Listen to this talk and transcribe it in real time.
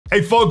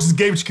Hey folks, it's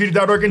Gabe with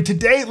Security.org, and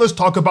today let's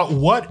talk about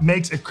what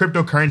makes a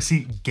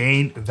cryptocurrency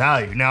gain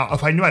value. Now,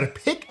 if I knew how to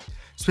pick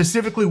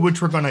specifically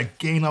which were gonna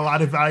gain a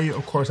lot of value,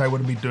 of course I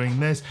wouldn't be doing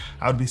this.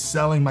 I would be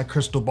selling my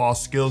crystal ball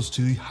skills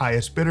to the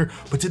highest bidder.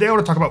 But today I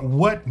wanna talk about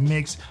what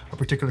makes a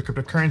particular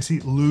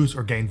cryptocurrency lose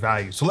or gain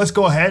value. So let's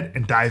go ahead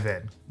and dive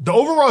in. The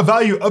overall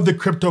value of the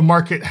crypto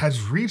market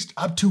has reached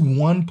up to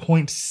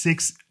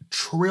 1.6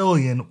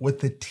 trillion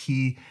with the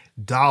T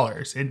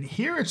dollars. And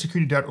here at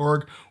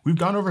Security.org, we've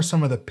gone over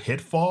some of the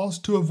pitfalls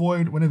to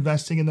avoid when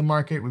investing in the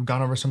market. We've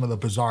gone over some of the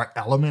bizarre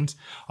elements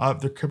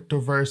of the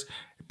cryptoverse,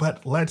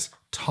 but let's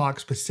talk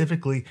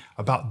specifically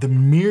about the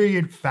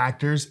myriad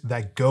factors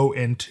that go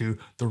into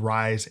the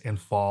rise and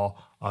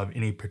fall of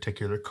any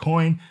particular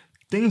coin.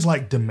 Things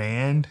like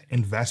demand,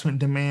 investment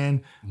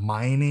demand,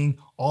 mining,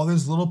 all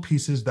those little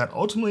pieces that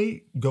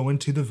ultimately go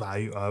into the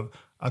value of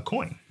a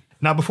coin.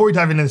 Now, before we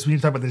dive into this, we need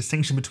to talk about the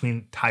distinction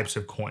between types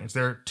of coins.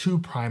 There are two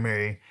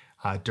primary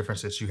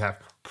differences. You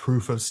have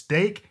proof of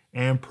stake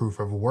and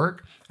proof of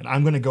work. And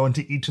I'm going to go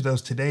into each of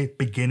those today,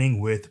 beginning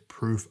with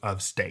proof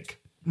of stake.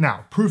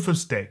 Now, proof of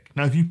stake.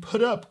 Now, if you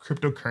put up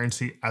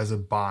cryptocurrency as a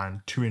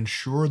bond to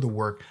ensure the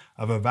work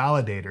of a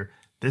validator,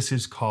 this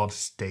is called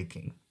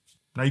staking.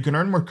 Now, you can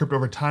earn more crypto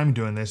over time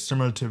doing this,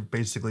 similar to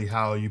basically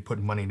how you put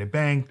money in a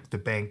bank. The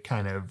bank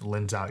kind of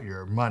lends out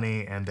your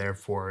money, and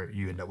therefore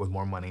you end up with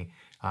more money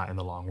in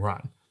the long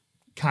run.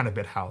 Kind of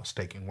bit how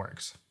staking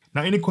works.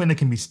 Now, any coin that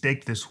can be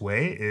staked this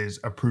way is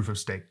a proof of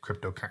stake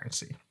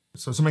cryptocurrency.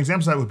 So some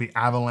examples of that would be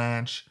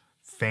Avalanche,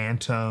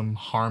 Phantom,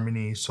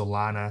 Harmony,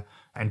 Solana,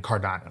 and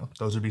Cardano.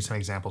 Those would be some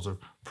examples of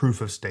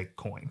proof of stake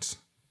coins.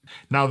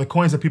 Now, the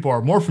coins that people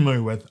are more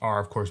familiar with are,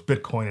 of course,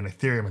 Bitcoin and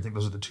Ethereum. I think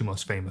those are the two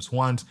most famous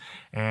ones,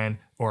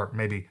 or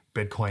maybe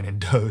Bitcoin and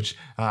Doge,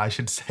 I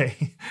should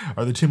say,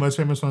 are the two most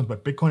famous ones.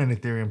 But Bitcoin and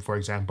Ethereum, for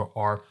example,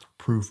 are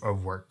proof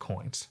of work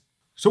coins.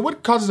 So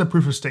what causes a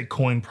proof of stake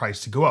coin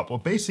price to go up? Well,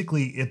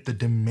 basically, if the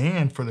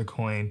demand for the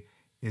coin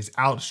is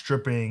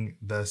outstripping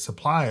the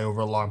supply over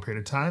a long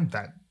period of time,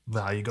 that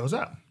value goes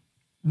up.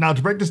 Now,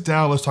 to break this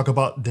down, let's talk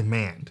about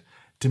demand.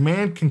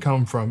 Demand can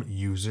come from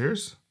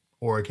users,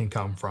 or it can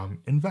come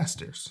from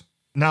investors.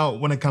 Now,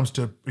 when it comes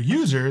to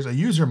users, a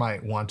user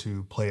might want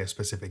to play a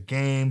specific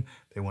game.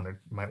 They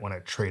might want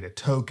to trade a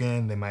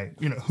token. They might,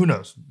 who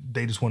knows?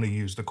 They just want to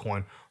use the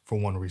coin for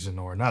one reason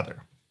or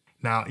another.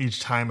 Now, each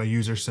time a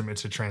user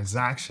submits a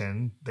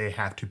transaction, they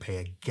have to pay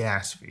a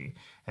gas fee.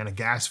 And a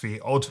gas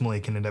fee ultimately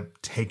can end up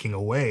taking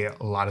away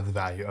a lot of the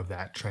value of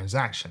that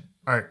transaction.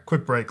 All right,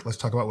 quick break. Let's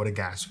talk about what a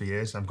gas fee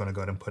is. I'm going to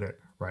go ahead and put it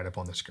right up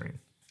on the screen.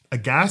 A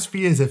gas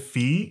fee is a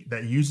fee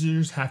that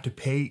users have to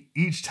pay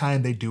each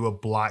time they do a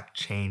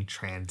blockchain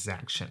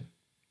transaction.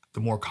 The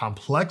more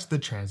complex the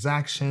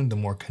transaction, the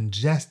more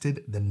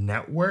congested the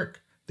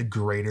network, the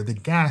greater the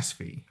gas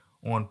fee.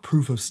 On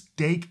proof of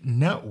stake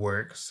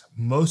networks,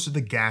 most of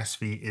the gas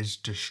fee is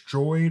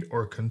destroyed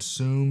or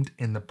consumed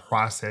in the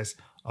process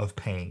of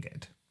paying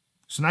it.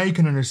 So now you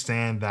can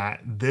understand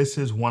that this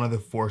is one of the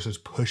forces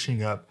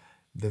pushing up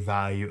the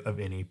value of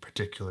any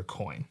particular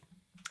coin.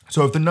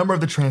 So if the number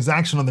of the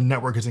transaction on the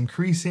network is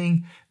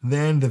increasing,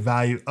 then the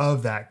value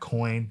of that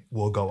coin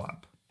will go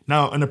up.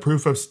 Now, in a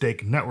proof of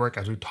stake network,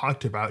 as we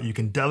talked about, you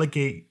can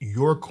delegate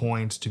your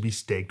coins to be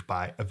staked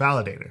by a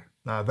validator.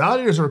 Now,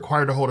 validators are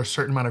required to hold a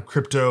certain amount of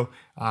crypto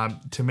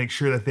to make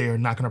sure that they are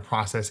not going to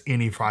process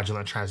any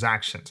fraudulent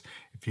transactions.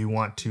 If you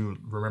want to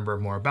remember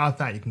more about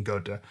that, you can go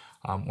to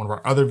one of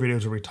our other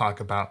videos where we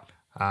talk about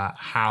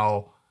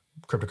how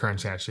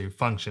cryptocurrency actually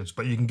functions.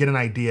 But you can get an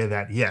idea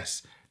that,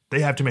 yes, they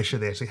have to make sure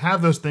they actually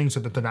have those things so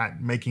that they're not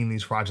making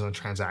these fraudulent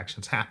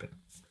transactions happen.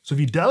 So if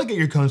you delegate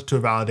your coins to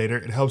a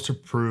validator, it helps to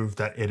prove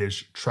that it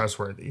is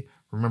trustworthy.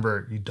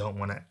 Remember, you don't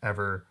want to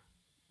ever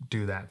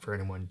do that for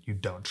anyone you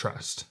don't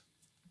trust.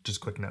 Just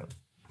a quick note.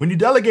 When you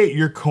delegate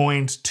your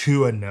coins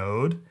to a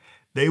node,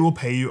 they will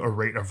pay you a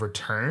rate of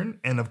return.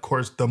 And of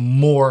course, the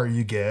more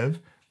you give,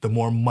 the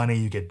more money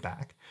you get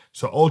back.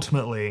 So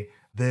ultimately,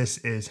 this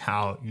is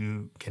how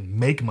you can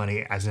make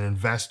money as an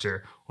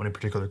investor on a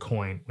particular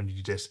coin when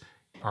you just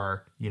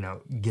are,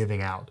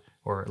 giving out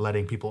or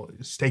letting people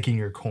staking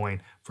your coin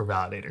for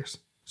validators.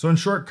 So in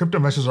short, crypto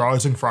investors are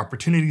always looking for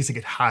opportunities to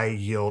get high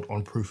yield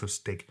on proof of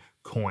stake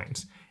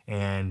coins.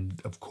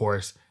 And of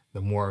course,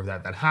 the more of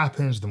that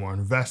happens, the more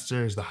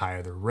investors, the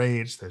higher the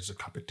rates, there's a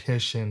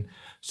competition.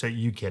 So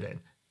you get it.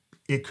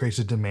 It creates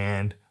a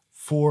demand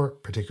for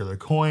particular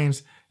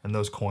coins, and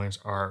those coins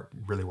are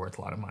really worth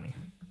a lot of money.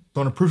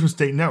 So on a proof of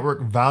stake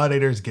network,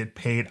 validators get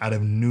paid out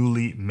of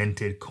newly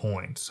minted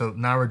coins. So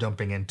now we're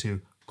dumping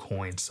into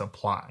coin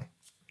supply.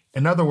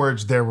 In other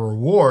words, their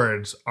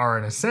rewards are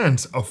in a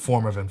sense a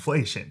form of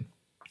inflation.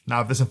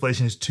 Now, if this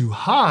inflation is too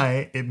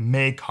high, it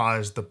may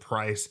cause the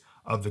price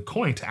of the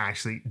coin to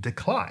actually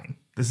decline.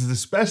 This is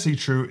especially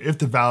true if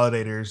the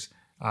validators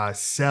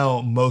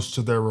sell most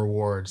of their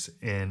rewards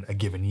in a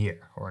given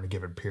year or in a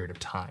given period of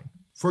time.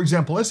 For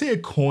example, let's say a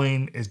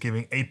coin is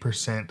giving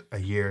 8% a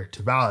year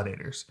to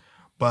validators,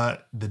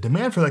 but the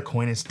demand for that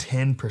coin is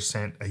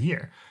 10% a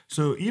year.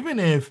 So even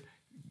if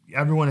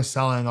everyone is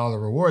selling all the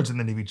rewards, and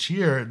then each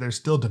year there's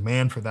still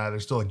demand for that.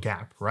 There's still a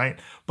gap, right?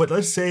 But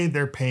let's say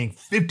they're paying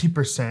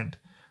 50%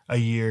 a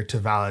year to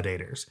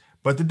validators,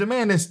 but the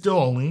demand is still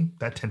only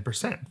that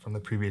 10% from the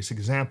previous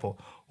example.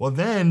 Well,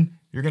 then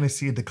you're going to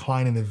see a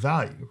decline in the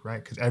value,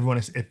 right? Because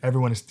if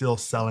everyone is still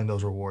selling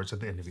those rewards at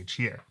the end of each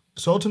year.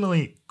 So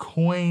ultimately,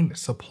 coin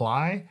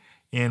supply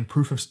in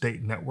proof of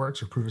stake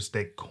networks or proof of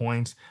stake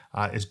coins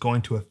is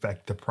going to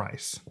affect the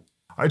price.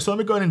 All right, so let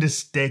me go ahead and just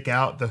stake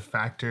out the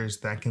factors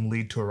that can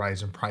lead to a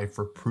rise in price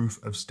for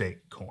proof of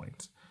stake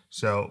coins.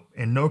 So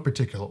in no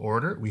particular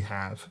order, we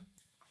have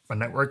a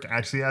network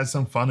actually has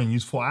some fun and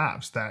useful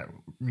apps that,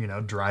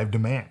 drive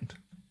demand.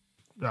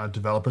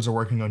 Developers are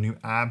working on new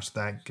apps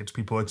that gets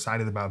people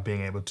excited about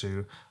being able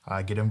to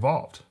get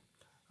involved.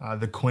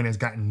 The coin has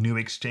gotten new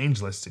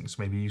exchange listings.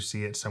 Maybe you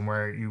see it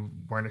somewhere you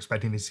weren't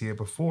expecting to see it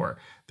before.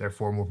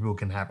 Therefore, more people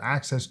can have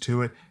access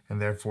to it,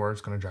 and therefore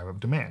it's going to drive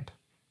up demand.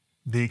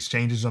 The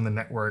exchanges on the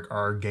network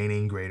are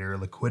gaining greater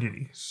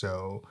liquidity.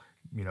 So,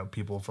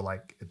 people feel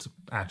like it's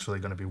actually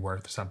going to be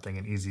worth something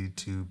and easy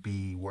to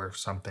be worth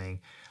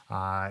something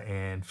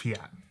in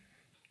fiat.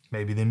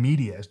 Maybe the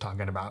media is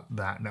talking about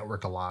that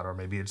network a lot, or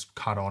maybe it's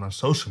caught on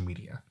social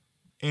media.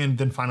 And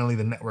then finally,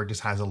 the network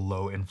just has a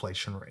low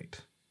inflation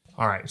rate.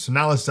 All right, so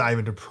now let's dive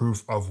into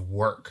proof of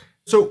work.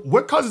 So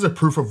what causes a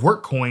proof of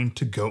work coin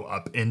to go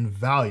up in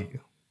value?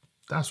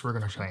 That's what we're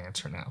going to try to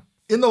answer now.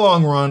 In the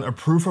long run, a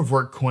proof of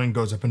work coin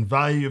goes up in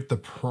value if the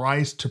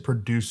price to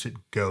produce it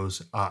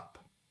goes up.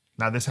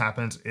 Now this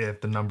happens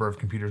if the number of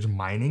computers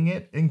mining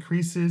it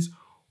increases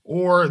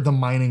or the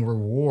mining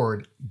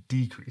reward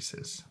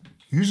decreases.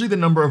 Usually the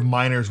number of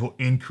miners will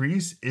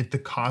increase if the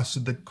cost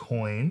of the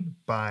coin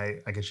by,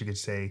 I guess you could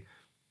say,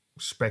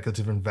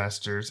 speculative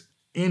investors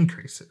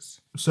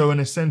increases. So in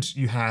a sense,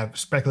 you have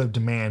speculative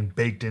demand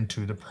baked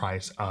into the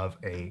price of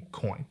a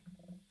coin.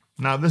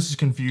 Now this is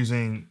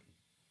confusing.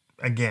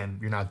 Again,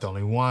 you're not the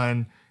only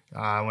one.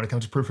 When it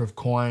comes to proof of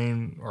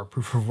coin or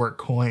proof of work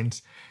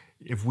coins,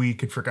 if we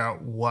could figure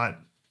out what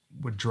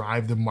would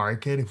drive the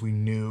market, if we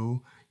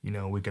knew,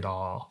 we could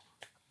all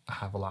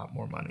have a lot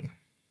more money.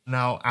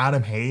 Now,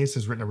 Adam Hayes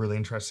has written a really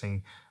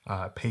interesting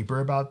paper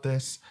about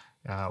this.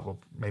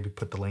 We'll maybe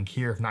put the link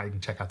here. If not, you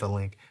can check out the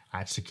link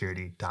at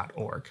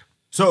Security.org.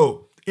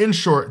 So in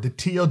short, the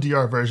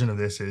TLDR version of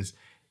this is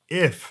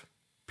if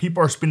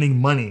people are spending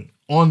money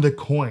on the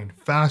coin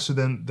faster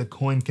than the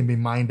coin can be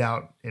mined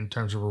out in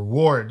terms of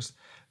rewards,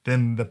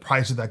 then the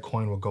price of that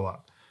coin will go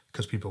up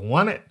because people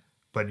want it,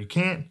 but you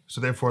can't.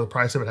 So therefore the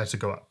price of it has to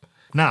go up.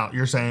 Now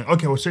you're saying,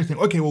 okay, well, seriously,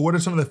 okay, well, what are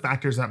some of the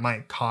factors that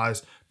might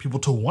cause people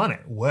to want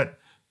it? What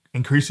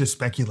increases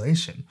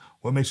speculation?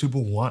 What makes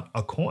people want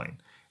a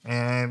coin?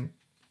 And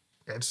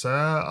it's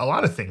a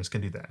lot of things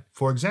can do that.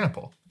 For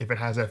example, if it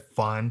has a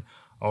fun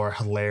or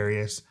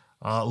hilarious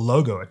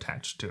logo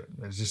attached to it,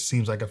 it just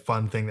seems like a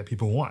fun thing that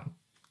people want.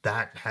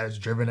 That has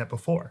driven it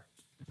before.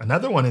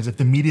 Another one is if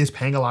the media is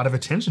paying a lot of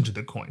attention to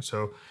the coin.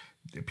 So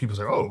people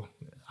say, oh,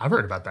 I've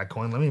heard about that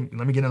coin. Let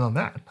me get in on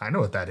that. I know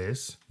what that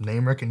is.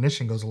 Name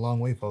recognition goes a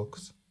long way,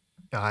 folks.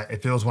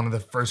 If it was one of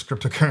the first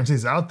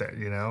cryptocurrencies out there,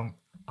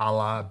 a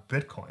la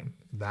Bitcoin,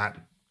 that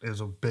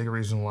is a big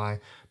reason why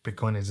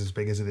Bitcoin is as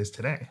big as it is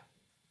today.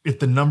 If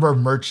the number of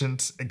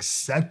merchants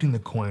accepting the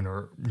coin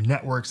or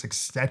networks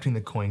accepting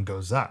the coin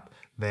goes up,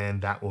 then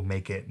that will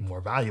make it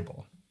more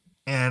valuable.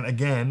 And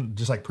again,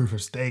 just like proof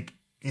of stake,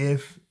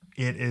 if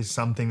it is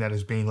something that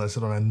is being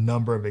listed on a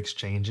number of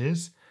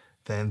exchanges,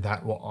 then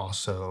that will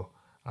also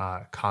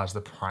cause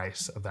the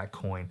price of that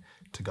coin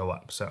to go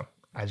up. So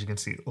as you can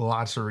see,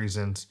 lots of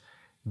reasons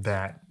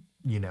that,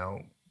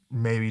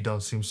 maybe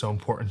don't seem so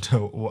important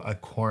to a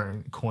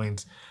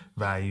coin's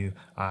value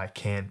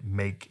can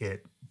make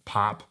it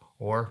pop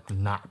or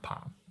not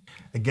pop.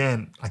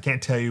 Again, I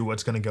can't tell you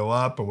what's going to go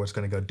up or what's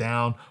going to go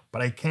down,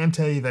 but I can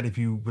tell you that if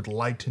you would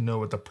like to know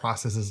what the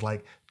process is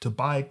like to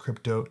buy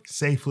crypto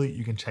safely,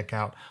 you can check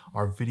out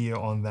our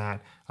video on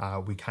that.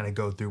 We kind of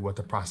go through what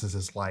the process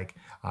is like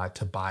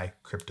to buy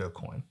crypto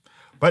coin.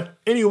 But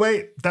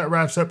anyway, that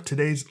wraps up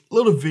today's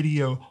little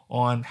video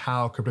on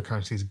how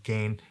cryptocurrencies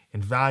gain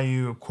in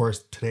value. Of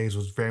course, today's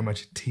was very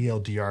much a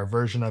TLDR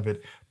version of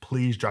it.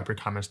 Please drop your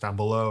comments down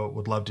below.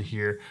 Would love to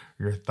hear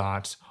your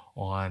thoughts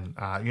on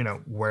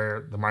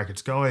where the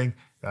market's going.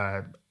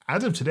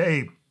 As of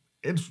today,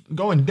 it's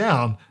going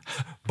down,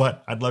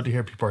 but I'd love to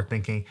hear what people are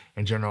thinking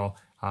in general,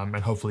 and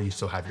hopefully you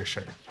still have your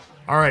shirt.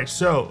 All right,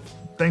 so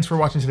thanks for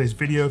watching today's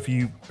video. If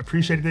you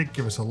appreciated it,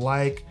 give us a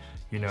like,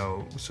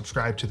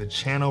 subscribe to the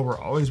channel. We're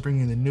always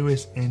bringing the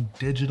newest in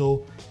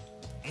digital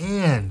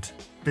and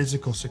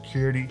physical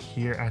security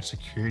here at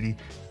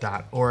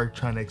Security.org,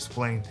 trying to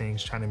explain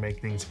things, trying to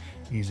make things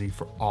easy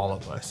for all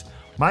of us.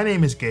 My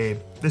name is Gabe.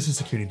 This is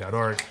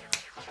Security.org.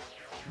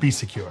 Be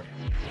secure.